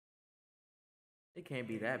It can't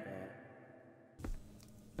be that bad.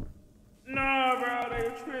 Nah, bro, they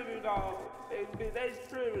tripping, dog. They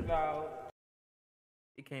tripping, dog.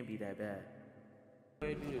 It can't be that bad.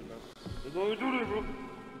 They do this, bro. They're going to do this, bro.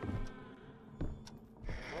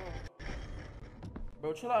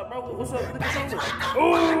 Bro, chill out, bro. What's up with the controller?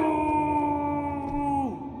 Ooh!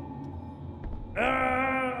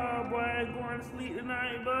 Boy, I ain't going to sleep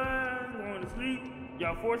tonight, bud. I'm going to sleep.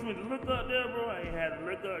 Y'all forced me to look up there, bro. I ain't had to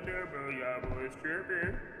look up there, bro. Y'all boys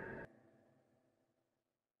tripping.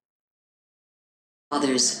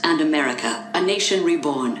 Others and America, a nation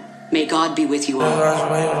reborn. May God be with you all.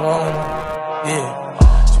 Yeah.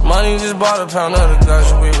 Money just bought a pound of the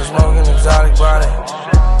guns, we was smoking exotic body.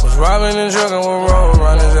 Was robbing and trucking with road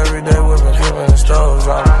runners every day, whipping, keeping the stoves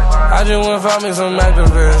on. I just went found me some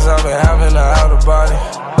activists, I've been having an out of body.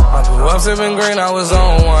 I grew up sipping green, I was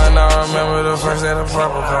on one. I remember the first day the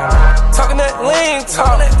purple cone. Talking that lean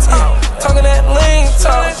talk, talking that lean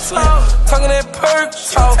talk, talking that perk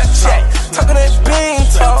talk, talking that bean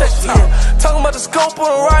talk, talking about the scope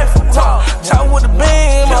on the rifle, talking with the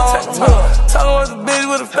beam on, talking about the bitch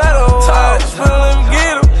with the fat on, let me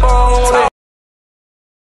get a phone.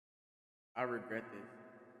 I regret this.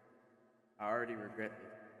 I already regret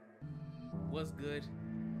this. What's good?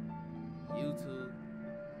 YouTube.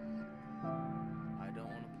 I don't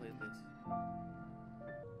want to play this.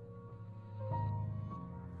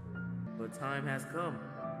 But time has come.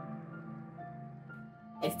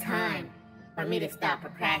 It's time for me to stop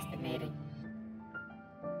procrastinating.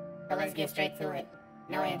 So let's get straight to it.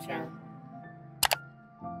 No intro.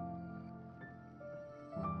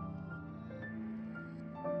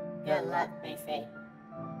 Good luck, they say.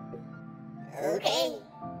 Okay.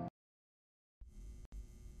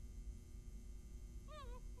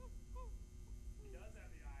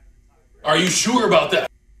 Are you sure about that?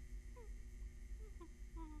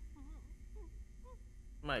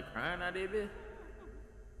 Somebody crying out there, bitch?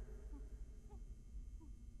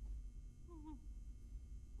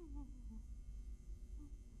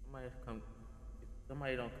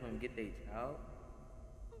 Somebody don't come get their child.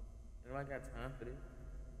 Nobody got time for this.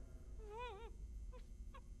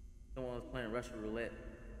 Someone was playing Russian roulette.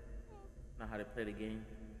 Not how to play the game.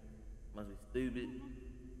 Must be stupid.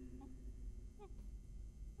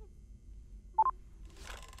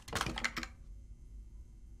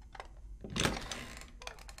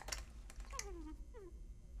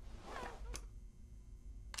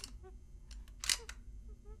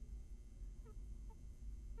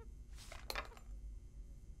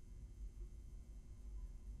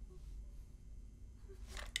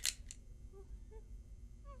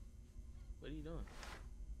 What are you doing?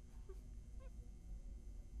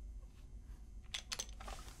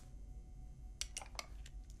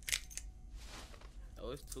 Oh,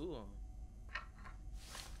 it's two on.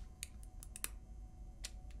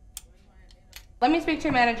 Let me speak to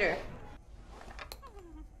your manager.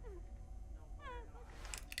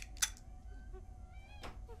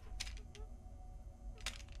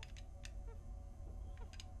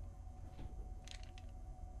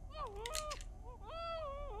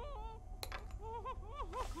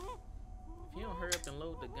 If you don't hurry up and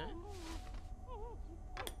load the gun,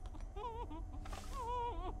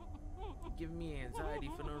 you're giving me anxiety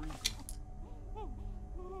for no reason.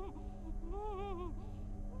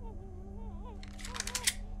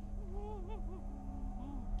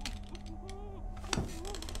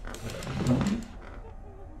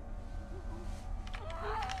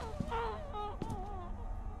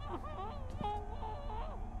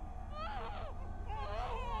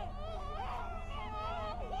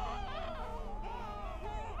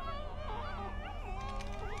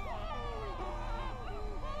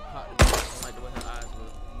 Like the way her eyes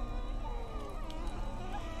look.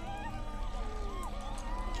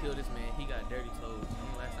 Kill this man, he got dirty toes.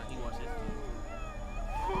 When last time he washed his feet?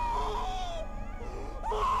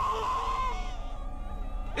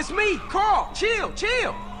 It's me, Carl. Chill,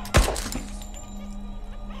 chill.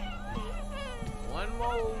 One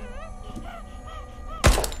more.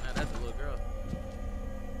 Nah, that's a little girl.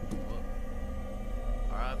 Well,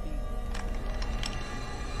 R.I.P.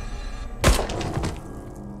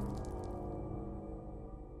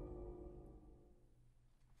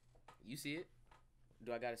 You see it?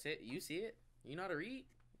 Do I gotta say it? You see it? You know how to read?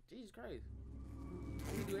 Jesus Christ.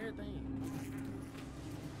 You do everything.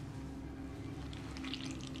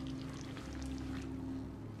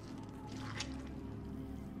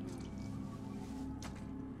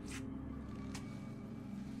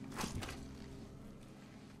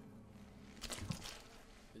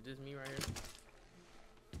 It's just me right here.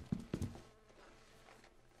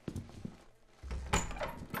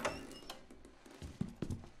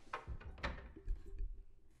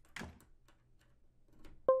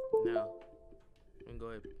 now. I'm gonna go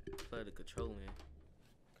ahead and plug the control in.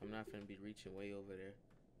 I'm not finna be reaching way over there.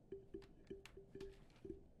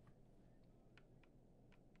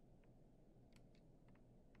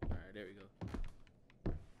 Alright, there we go.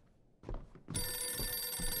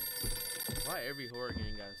 Why every horror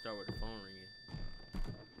game gotta start with the phone ringing?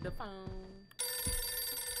 The phone.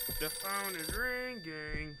 The phone is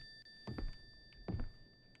ringing.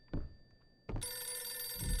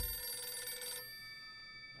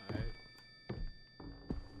 Alright.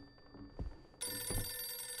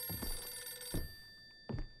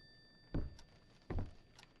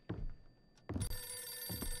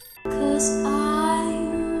 Cause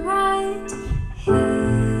I'm right here.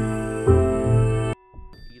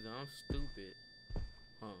 Either I'm stupid.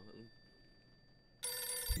 Huh.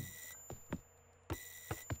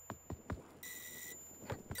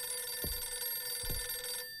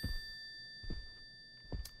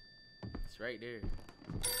 It's right there.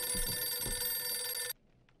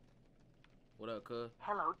 What up, cuz?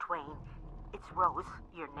 Hello, Twain. It's Rose,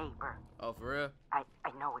 your neighbor. Oh, for real? I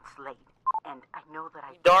know it's late, and I know that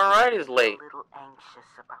I Darn right it's late. a little anxious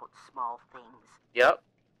about small things. Yep.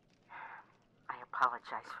 I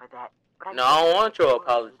apologize for that, but No, I don't want your worried.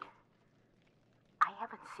 apology. I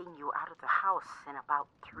haven't seen you out of the house in about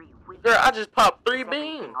 3 weeks. Girl, I just popped 3 Is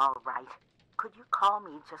everything beans. all right? Could you call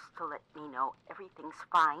me just to let me know everything's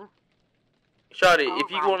fine? Shawty, All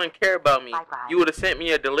if you right. wouldn't care about me, Bye-bye. you would have sent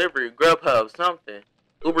me a delivery, Grubhub, something.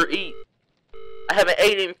 Uber Eats. I haven't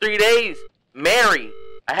ate in 3 days. Mary,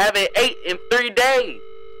 I haven't ate in 3 days.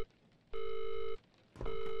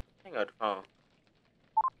 Hang up the phone.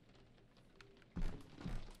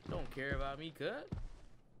 Don't care about me, cuz.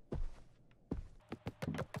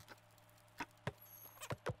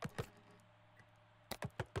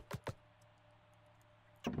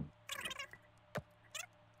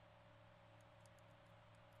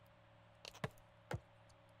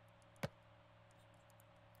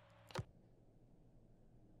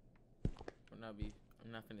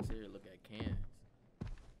 I'm not finna sit here and look at cans.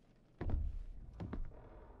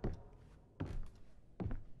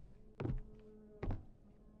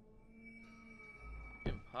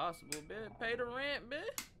 Impossible, bitch. Pay the rent,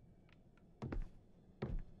 bitch.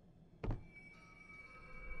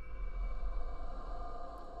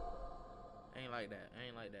 Ain't like that.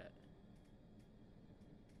 Ain't like that.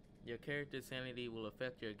 Your character's sanity will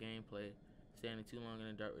affect your gameplay. Standing too long in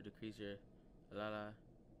the dark will decrease your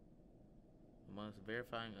Amongst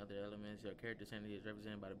verifying other elements, your character's sanity is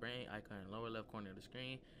represented by the brain icon in the lower left corner of the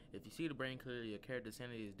screen. If you see the brain clearly, your character's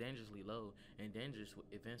sanity is dangerously low and dangerous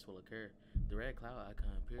events will occur. The red cloud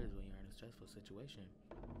icon appears when you're in a stressful situation,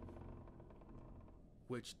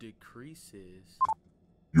 which decreases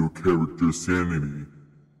your character's sanity.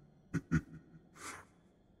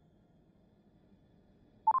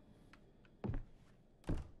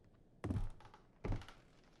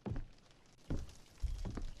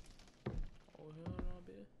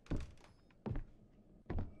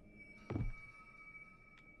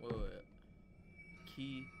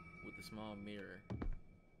 key with a small mirror.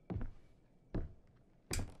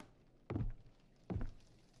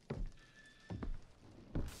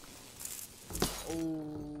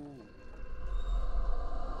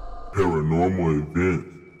 Paranormal events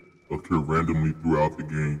occur randomly throughout the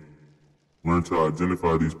game. Learn to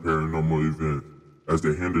identify these paranormal events as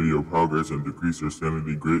they hinder your progress and decrease your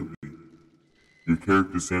sanity greatly. Your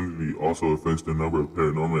character's sanity also affects the number of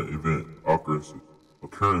paranormal event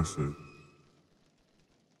occurrences.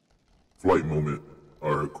 Flight moment.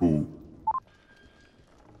 Alright, cool.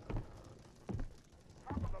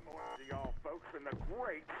 Top of the morning to y'all folks in the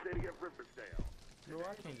great city of Riverdale. Bro,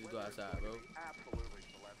 I can't just go outside, bro. Absolutely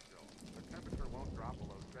celestial. The temperature won't drop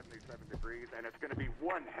below 77 degrees, and it's going to be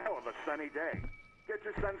one hell of a sunny day. Get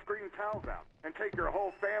your sunscreen towels out and take your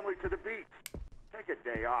whole family to the beach. Take a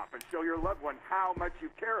day off and show your loved ones how much you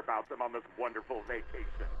care about them on this wonderful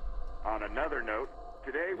vacation. On another note,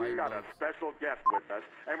 today we've got a special guest with us,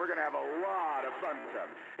 and we're going to have a lot of fun with him.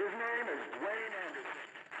 His name is Dwayne Anderson.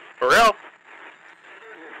 For real?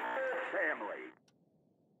 His whole family.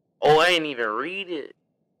 Oh, I ain't even read it.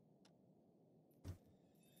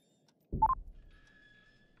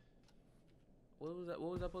 What was that?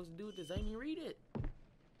 What was I supposed to do with this? I didn't even read it.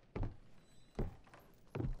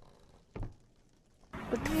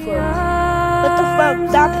 What the fuck? What the fuck?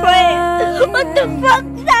 Stop playing! What the fuck?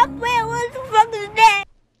 Stop playing! What the fuck is that?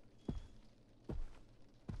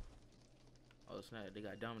 Oh snap! They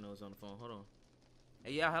got Domino's on the phone. Hold on.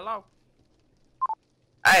 Hey, yeah, hello.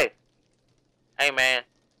 Hey. Hey, man.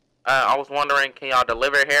 I was wondering, can y'all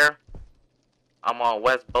deliver here? I'm on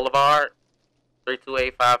West Boulevard,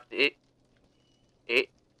 32858.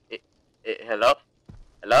 Hello?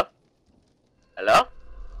 Hello? Hello?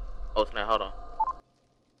 Oh snap! Hold on.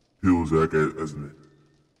 Pills act as an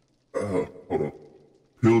hold on.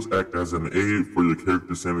 Pills act as an aid for your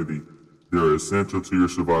character's sanity. They are essential to your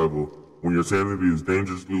survival. When your sanity is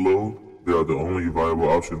dangerously low, they are the only viable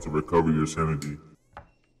option to recover your sanity.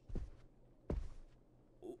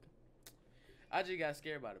 I just got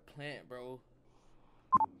scared by the plant, bro.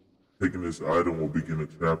 Taking this item will begin a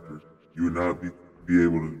chapter. You will not be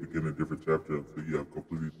able to begin a different chapter until you have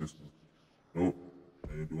completed this one. Nope,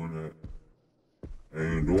 I ain't doing that. I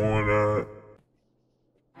ain't doing that.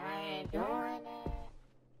 I ain't doing that.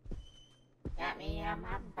 Got me on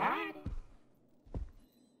my body.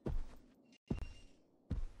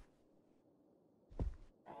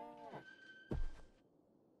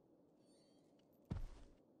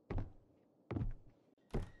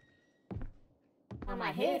 Oh,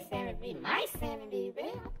 my head sanity, my sanity,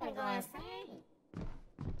 man. I'm gonna go insane.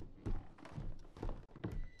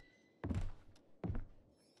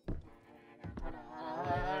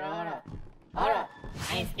 Hold up.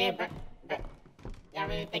 I ain't scared, bro. Y'all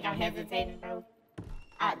really think I'm hesitating, bro?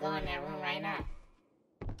 I'll go in that room right now.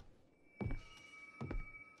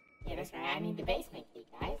 Yeah, that's right. I need the basement key,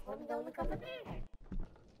 guys. Let me go look over there.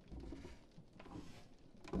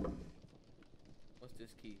 What's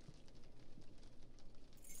this key?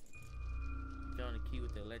 Found a key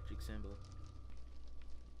with the electric symbol.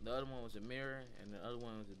 The other one was a mirror, and the other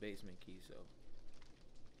one was a basement key, so.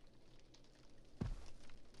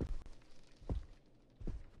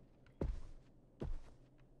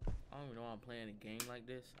 I don't even know why I'm playing a game like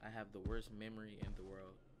this. I have the worst memory in the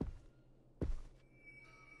world.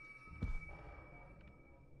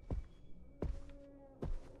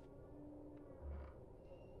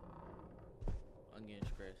 I'm getting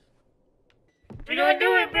stressed. We gonna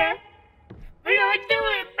do it, bro. We gonna do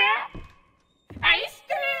it, bro. I ain't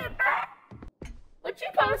scared, bro. What you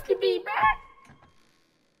supposed to be, bro?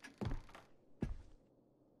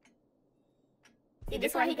 See,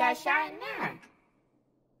 this why he got shot now.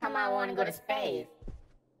 Come on, wanna go to space.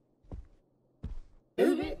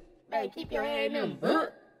 Stupid. Better keep your head in them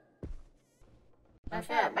books. What's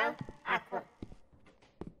up, bro? I quit.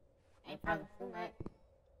 Ain't talking too much.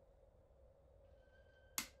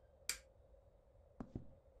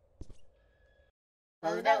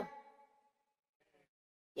 Close the door.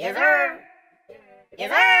 Yes, sir. Yes,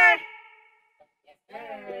 sir.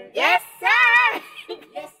 Yes, sir.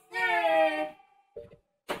 Yes, sir.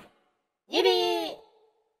 You did.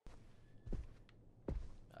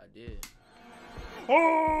 I did.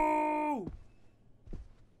 Oh!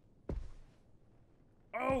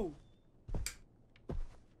 Oh!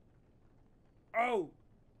 Oh!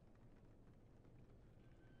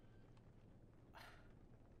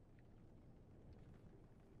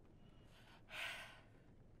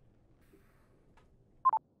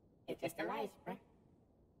 It's just the lights, bro.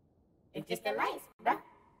 It's just the lights, bro.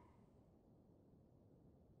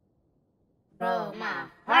 Bro, my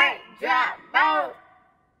heart dropped, bro.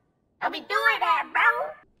 Don't be doing that, bro.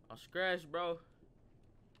 I'm scratched, bro.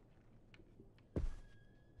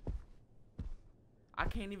 I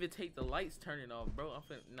can't even take the lights turning off, bro. I'm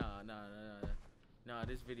finna. Nah,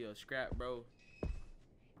 this video is scrap, bro.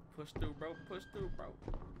 Push through, bro. Push through, bro.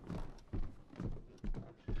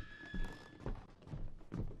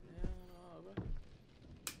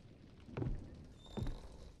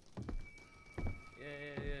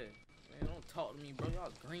 Yeah. Man, don't talk to me, bro.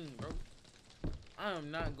 Y'all green, bro. I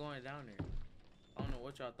am not going down there. I don't know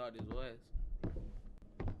what y'all thought this was.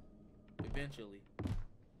 Eventually.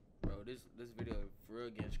 Bro, this video is for real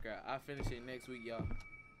getting scrapped. I'll finish it next week, y'all.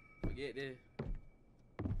 Forget this.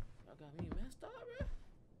 Y'all got me messed up, bro.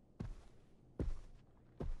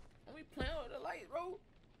 Don't be playing with the lights, bro.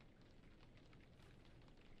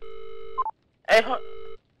 Hey, bro.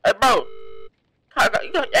 Hey, bro.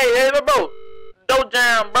 Don't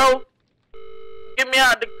jam, bro. Get me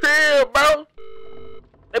out the crib, bro.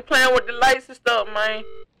 They playing with the lights and stuff, man.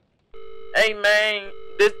 Hey, man.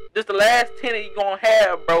 This the last tenant you gonna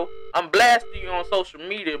have, bro. I'm blasting you on social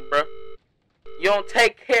media, bro. You don't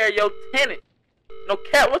take care of your tenant. No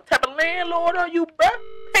cap. What type of landlord are you, bro?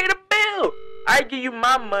 Pay the bill. I give you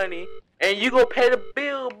my money, and you go pay the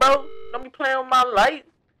bill, bro. Don't be playing with my lights.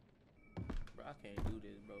 Bro, I can't do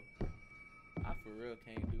this, bro. I for real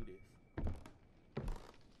can't do this.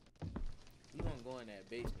 We gonna go in that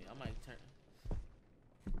basement. I might turn.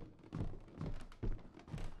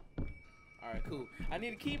 Alright, cool. I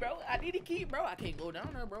need a key, bro. I need a key, bro. I can't go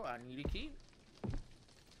down there, bro. I need a key.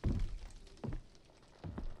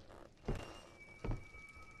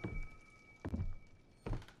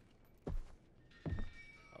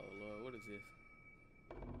 Oh, Lord. What is this?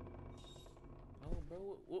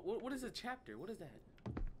 bro. What is a chapter? What is that?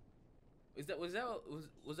 Was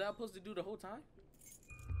that supposed to do the whole time?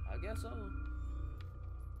 I guess so.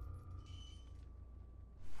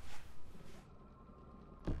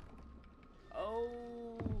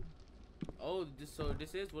 Oh, so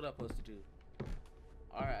this is what I'm supposed to do.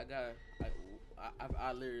 All right,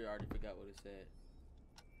 I literally already forgot what it said.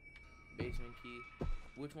 Basement key.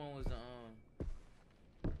 Which one was the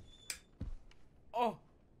Oh.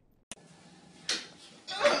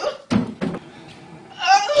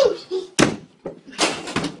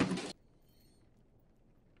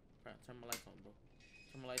 Turn my lights on, bro.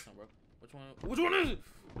 Turn my lights on, bro. Which one is it?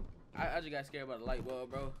 I just got scared about the light bulb,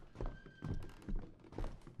 bro.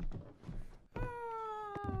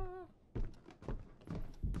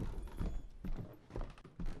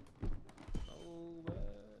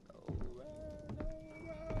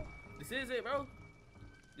 This is it, bro.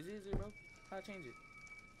 This is it, bro. How I change it?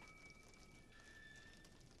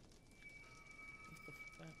 Yes,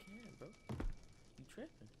 I can, bro. You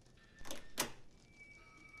tripping?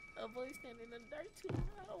 A boy standing in the dirt too.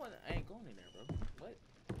 I ain't going in there, bro. What?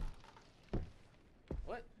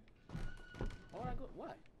 What? Why would I go?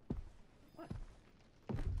 Why? What?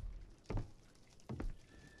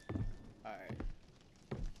 Alright.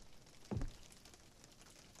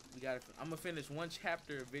 We gotta. I'm gonna finish one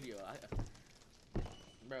chapter of video.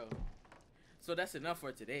 Bro. So that's enough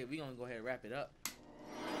for today. We gonna go ahead and wrap it up.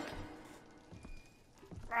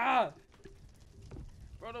 Ah!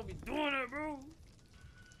 Bro, don't be doing it, bro.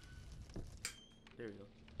 There we go.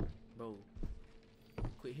 Bro.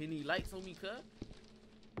 Quit hitting these lights on me, cuz.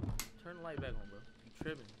 Turn the light back on, bro. You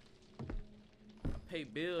tripping. I pay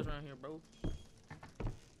bills around here, bro.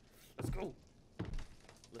 Let's go.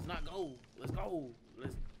 Let's not go. Let's go.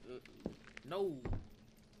 Let's... no.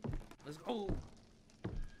 Let's go.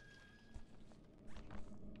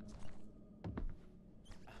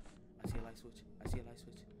 I see a light switch. I see a light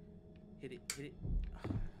switch. Hit it. Hit it.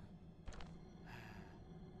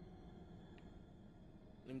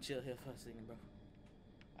 Let me chill here for a second, bro.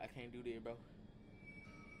 I can't do this, bro.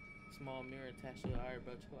 Small mirror attached to it. Alright,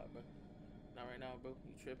 bro. Chill out, bro. Not right now, bro.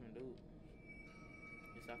 You tripping, dude.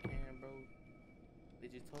 Yes, I can, bro. They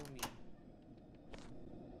just told me.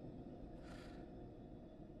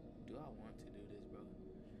 Do I want to do this, bro?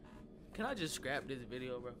 Can I just scrap this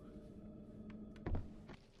video, bro?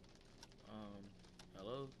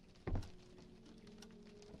 Hello?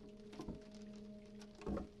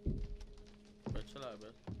 Bro, chill out, bro.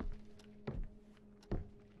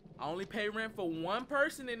 I only pay rent for one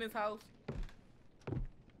person in this house,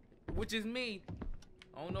 which is me.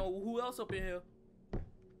 I don't know who else up in here.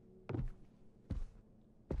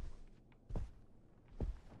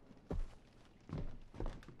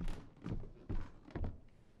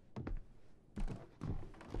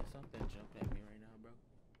 Something jumped at me right now, bro.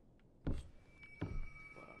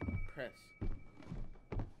 Wow, press.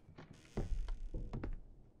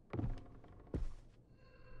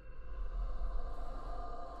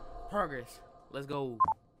 Progress. Let's go.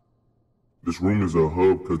 This room is a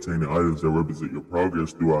hub containing items that represent your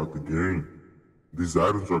progress throughout the game. These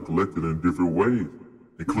items are collected in different ways,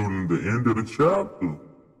 including the end of the chapter.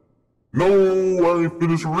 No, I ain't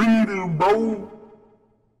finished reading, bro.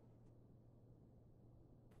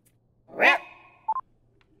 Rip.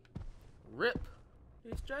 Rip.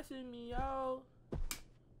 It's stressing me out.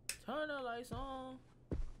 Turn the lights on.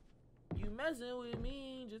 You messing with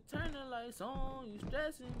me, just turn the lights on. You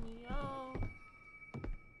stressing me out.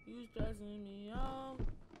 You stressing me out.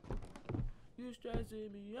 You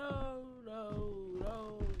stressing me out. Oh,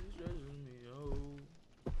 oh, you stressing me out.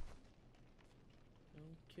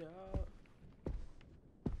 Okay.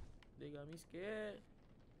 They got me scared,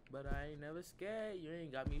 but I ain't never scared. You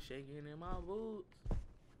ain't got me shaking in my boots.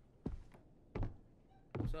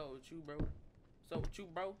 What's up with you, bro? What's up with you,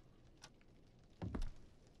 bro?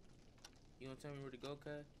 You gonna tell me where to go,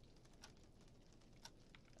 cuz?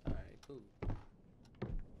 Alright, cool.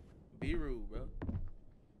 Be rude, bro.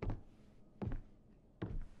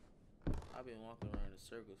 I've been walking around in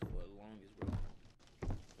circles for the longest, bro.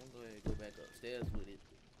 I'm gonna go ahead and go back upstairs with it.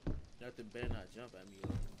 Nothing better not jump at me,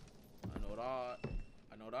 though. I know that.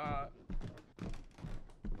 I know that.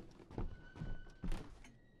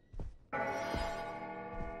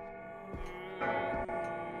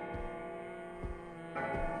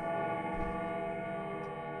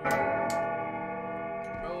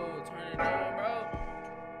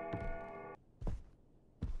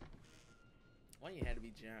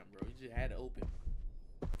 Jump, bro. You just had to open.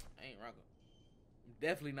 I ain't rocking. I'm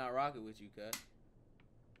definitely not rocking with you, cuz.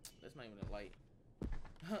 That's not even a light.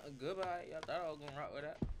 Goodbye. Y'all thought I was gonna rock with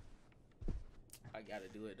that. I gotta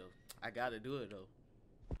do it though. I gotta do it though.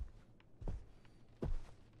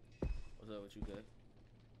 What's up with you, guys?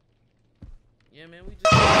 Yeah, man, we just.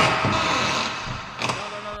 No.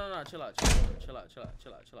 Chill out.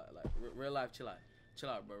 Like, real life, chill out. Chill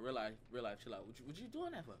out, bro. Real life, chill out. What you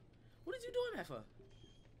doing that for? What is you doing that for?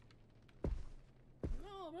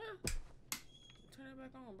 No, bro. Turn it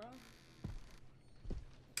back on, bro.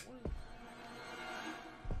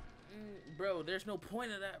 Bro, there's no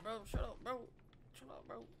point of that, bro. Shut up, bro. Chill out,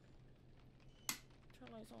 bro. Turn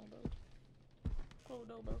lights on, bro. Close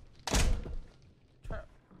the door, bro.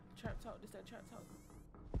 Trap talk. This that trap talk.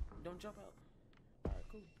 Don't jump out. Alright,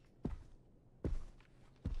 cool.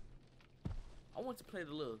 I wanted to play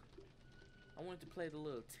the little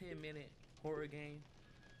 10-minute horror game.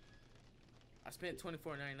 I spent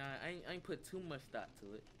 $24.99. I ain't put too much thought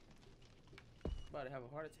to it. About to have a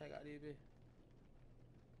heart attack out here, bitch.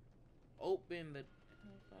 Open the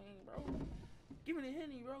thing, bro. Give me the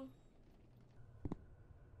Henny, bro.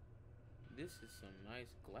 This is some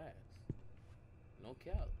nice glass. No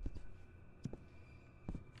cap.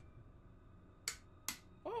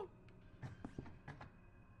 Oh.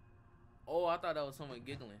 Oh, I thought that was someone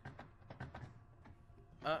giggling.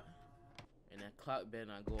 And that clock better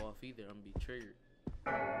not go off either. I'm gonna be triggered.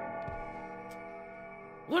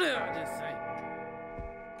 What did I just say?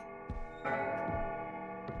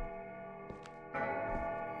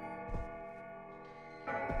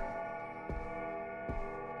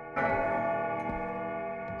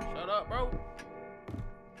 Shut up, bro.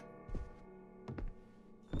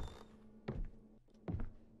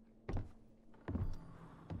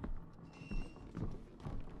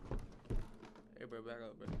 Hey, bro, back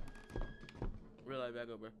up, bro. Real life, back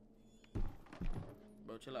up, bro.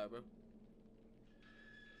 Bro, chill out, bro.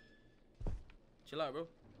 Chill out, bro.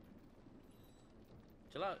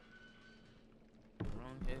 Chill out.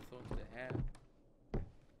 Wrong headphones to have.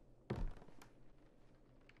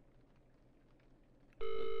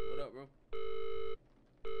 What up, bro?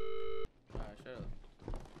 Alright, shut up.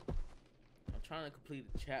 I'm trying to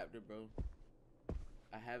complete the chapter, bro.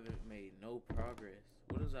 I haven't made no progress.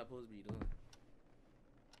 What is I supposed to be doing?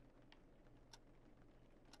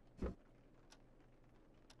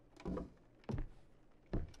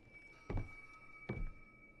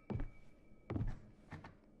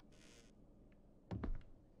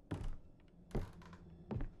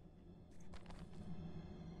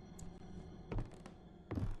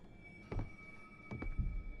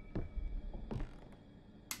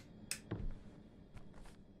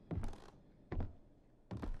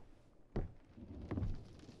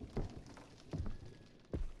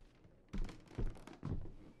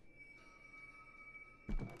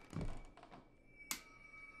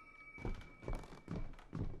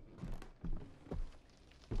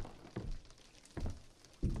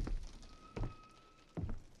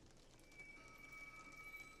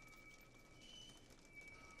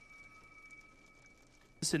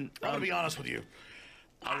 Listen, I'm gonna be honest with you.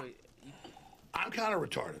 I'm kind of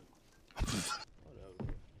retarded.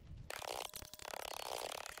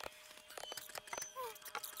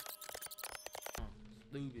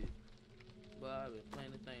 Stupid. But I've been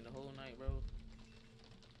playing this thing the whole night, bro.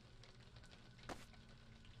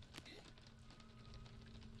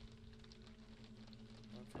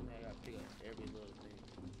 Don't tell me I gotta pick up every little thing.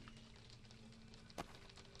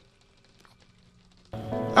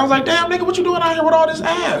 I was like, damn, nigga, what you doing out here with all this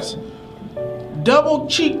ass? Double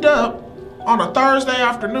cheeked up on a Thursday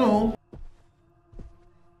afternoon.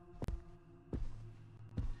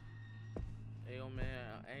 Hey, yo, man,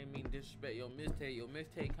 I ain't mean disrespect your mistake. Your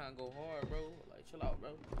mistake can't go hard, bro. Like, chill out,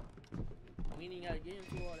 bro. We ain't gotta get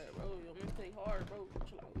into all that, bro. Your mistake hard, bro.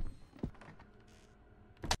 Chill out.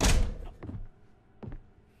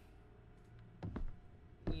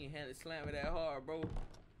 You ain't had to slam it that hard, bro.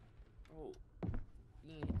 Bro.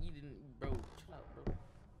 You didn't, bro. Chill out, bro.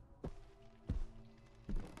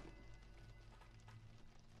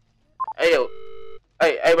 Hey, yo.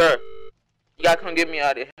 Hey, bro. You gotta come get me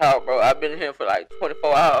out of this house, bro. I've been here for like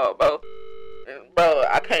 24 hours, bro. And, bro,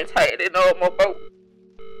 I can't take it no more, bro.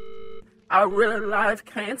 I really life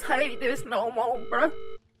can't take this no more, bro.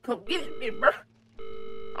 Come get me, bro.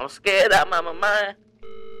 I'm scared out of my mind.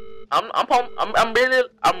 I'm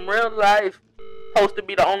real life supposed to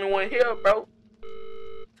be the only one here, bro.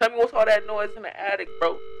 Tell me what's all that noise in the attic,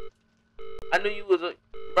 bro. I knew you was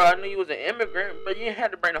an immigrant, but you didn't have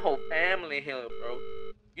to bring the whole family here, bro.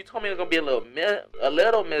 You told me it was gonna be a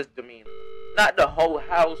little misdemeanor, not the whole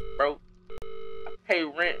house, bro. I pay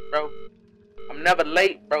rent, bro. I'm never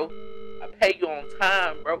late, bro. I pay you on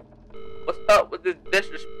time, bro. What's up with this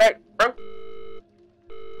disrespect, bro?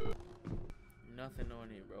 Nothing on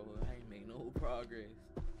it, bro. I ain't make no progress.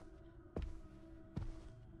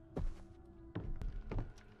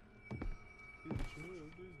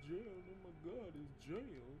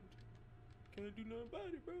 jammed. Can't do nothing about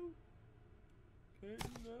it, bro. Can't do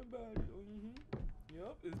nothing about it.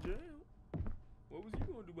 Yup, it's jammed. What was you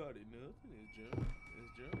gonna do about it? Nothing. It's jammed.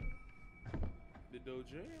 It's jammed. The door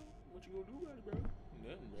jammed. What you gonna do about it, bro?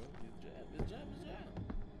 Nothing, bro. It's jammed. It's jammed. It's jammed.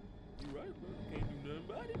 You right, bro. Can't do nothing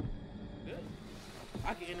about it. Nothing.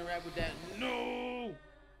 I can interact with that. No!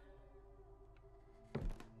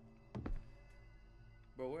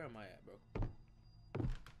 Bro, where am I at, bro?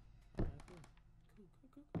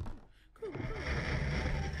 Cool.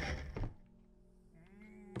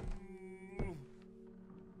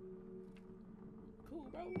 Cool,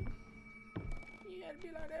 bro. You gotta be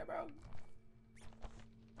like that, bro.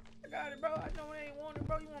 I got it, bro. I know I ain't want it,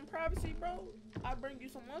 bro. You want privacy, bro? I bring you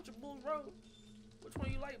some Lunchables, bro. Which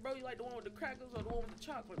one you like, bro? You like the one with the crackers or the one with the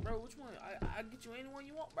chocolate, bro? Which one? I get you any one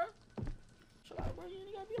you want, bro. Chill out, bro. You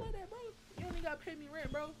ain't gotta be like that, bro. You ain't gotta pay me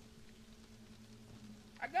rent, bro.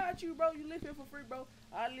 I got you, bro. You live here for free, bro.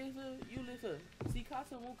 I live here. You live here. Si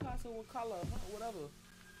casa, mu casa, wakala, whatever.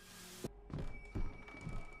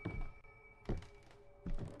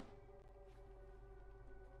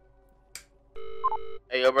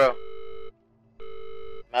 Hey, yo, bro.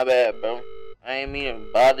 My bad, bro. I ain't mean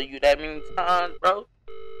to bother you that many times, bro.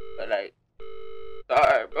 But, like,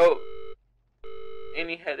 sorry, bro.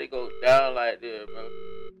 Any had to go down like this, bro.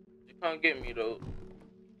 You can't get me, though.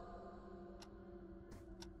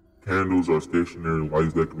 Candles are stationary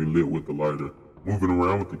lights that can be lit with a lighter. Moving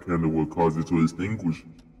around with the candle will cause it to extinguish.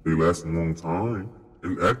 They last a long time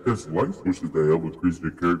and act as light switches that help increase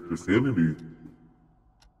your character's sanity.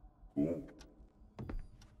 Cool.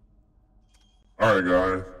 Alright,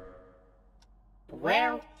 guys.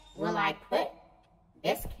 Where will I put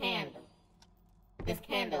this candle? This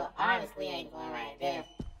candle honestly ain't going right there.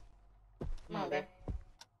 Come on, bro.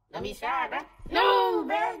 Don't be shy, bro. No,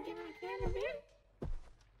 bro. Get my candle, bitch.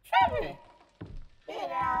 Tripping. Bitch,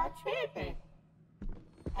 y'all tripping.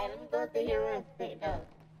 Hey, let me go through here real quick, though.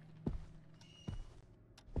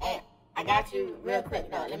 Hey, I got you real quick,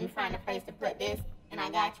 though. Let me find a place to put this, and I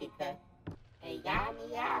got you, cuz. They got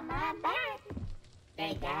me out my body.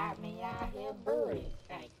 They got me out here booty.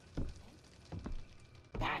 Thank you.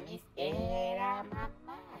 Got me scared out my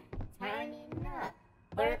mind. Turning up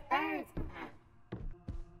for the third time.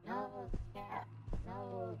 No cap,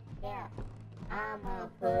 no cap. I'ma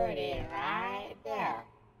put it right there.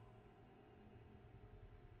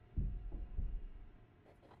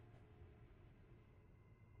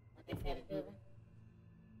 What they said to do?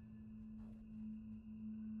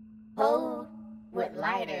 Hold with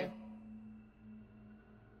lighter.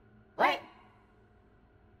 What?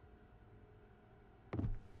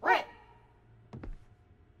 What?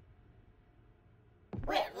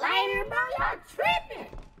 With lighter, bro? Y'all tripping.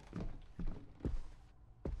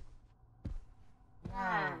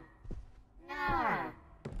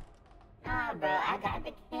 Nah, bro. I got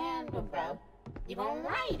the candle, bro. You gonna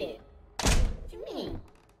light it. What you mean?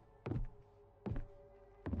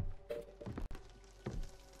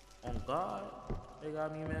 On God, they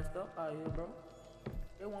got me messed up out here, bro.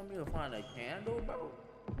 They want me to find a candle, bro.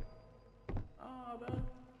 Oh, bro.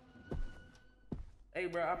 Hey,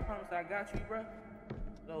 bro, I promise I got you, bro.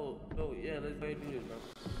 So, yeah, let's go ahead and do this, bro.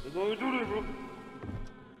 Let's go ahead and do this, bro.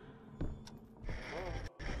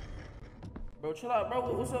 Bro, chill out, bro.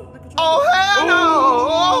 What's up? The control. Oh, hell no!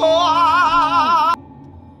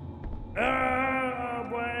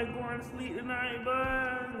 Boy, I ain't going to sleep tonight, bud.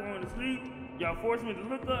 I'm going to sleep. Y'all forced me to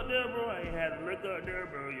look up there, bro. I ain't had to look up there,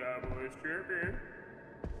 bro. Y'all boys tripping.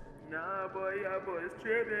 Nah, boy, y'all boys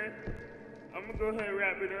tripping. I'm gonna go ahead and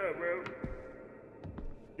wrap it up, bro.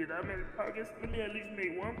 Did I make progress? Let me at least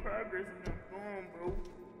make one progress and I'm going, bro.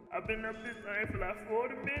 I've been up this night for like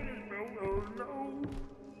 40 minutes, bro. Oh, no.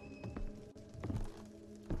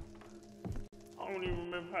 I don't even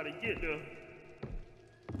remember how to get there.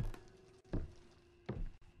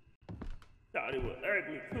 Thought it was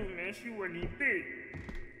ugly too, man. She wasn't even thick.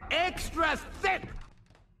 Extra thick!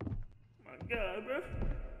 My God, bro.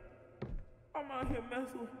 I'm out here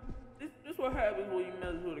messing with... This what happens when you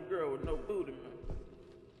mess with a girl with no booty, man.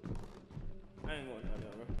 I ain't going out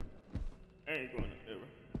there, bro. I ain't going out there, bro.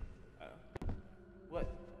 What?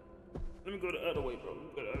 Let me go the other way, bro. Let me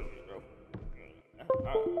go the other way, bro.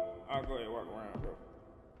 I'll go ahead and walk around, bro.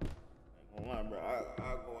 I ain't gonna lie, bro.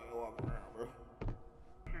 I'll go ahead and walk around, bro.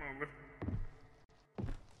 Come on, bro.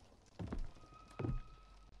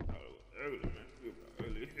 Ugly, man.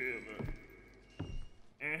 Ugly as hell, man.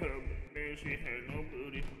 And her man, she had no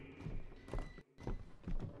booty.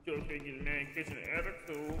 Joe can't get a man catching an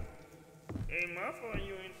attitude. Ain't my fault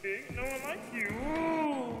you ain't big. No one likes you.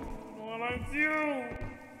 Ooh. No one likes you.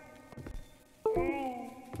 Ooh.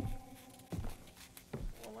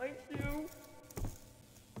 you.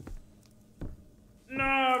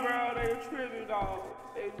 Nah, bro, they tripping, dog.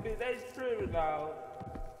 They tripping, dog.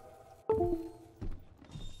 For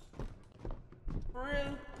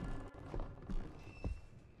real?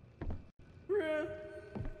 For real?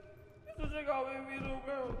 This is what y'all make me do,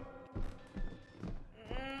 bro.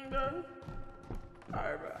 Bro.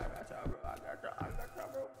 Alright, bro, I got y'all, bro. I got y'all,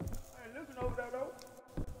 bro. I ain't looking over there, though.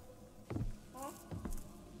 Huh?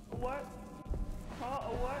 A what? Huh?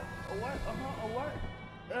 A what? A what? Uh-huh, a what?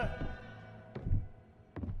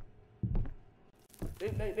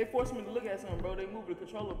 They forced me to look at something, bro. They moved the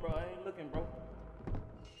controller, bro. I ain't looking, bro.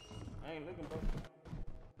 I ain't looking, bro.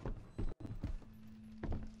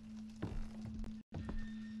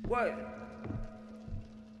 What?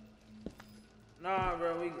 Nah,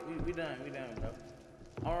 bro. We done. We done, bro.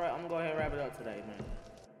 All right, I'm gonna go ahead and wrap it up today, man.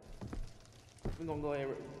 We gonna go ahead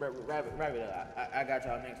and wrap it up. I got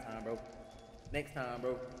y'all next time, bro. Next time,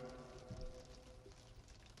 bro.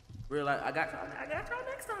 Real life, I got y'all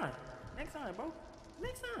next time. Next time, bro.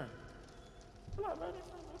 Next time. Come on, bro. Next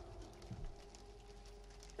time, bro.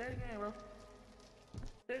 Say it again, bro.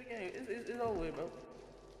 Say it again. It's over with, bro.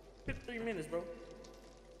 53 minutes, bro.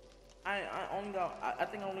 I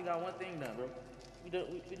think I only got one thing done, bro. We done.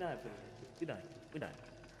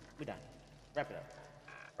 We done. Wrap it up.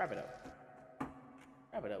 Wrap it up.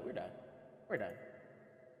 Wrap it up. We're done. We're done.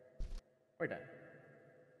 We're done.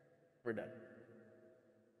 We're done.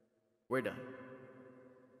 We're done.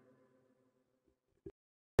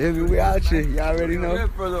 Yeah, we out here. Y'all already know.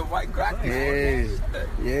 For the white crack.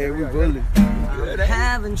 Yeah, we bully.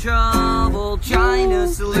 Having trouble trying to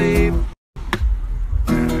sleep.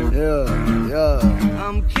 Yeah.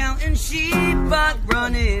 I'm counting sheep, but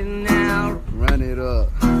running out. Run it up.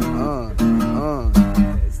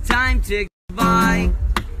 As time ticks by,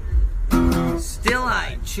 still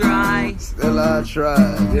I try.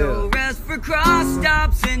 Yeah. No rest for cross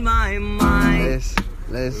stops in my mind.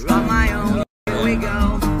 Let's on my own. Here we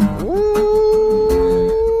go.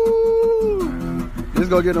 Let's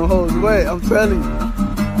go get them hoes wet. I'm telling you.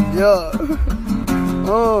 Yeah.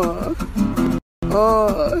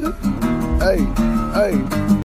 Hey.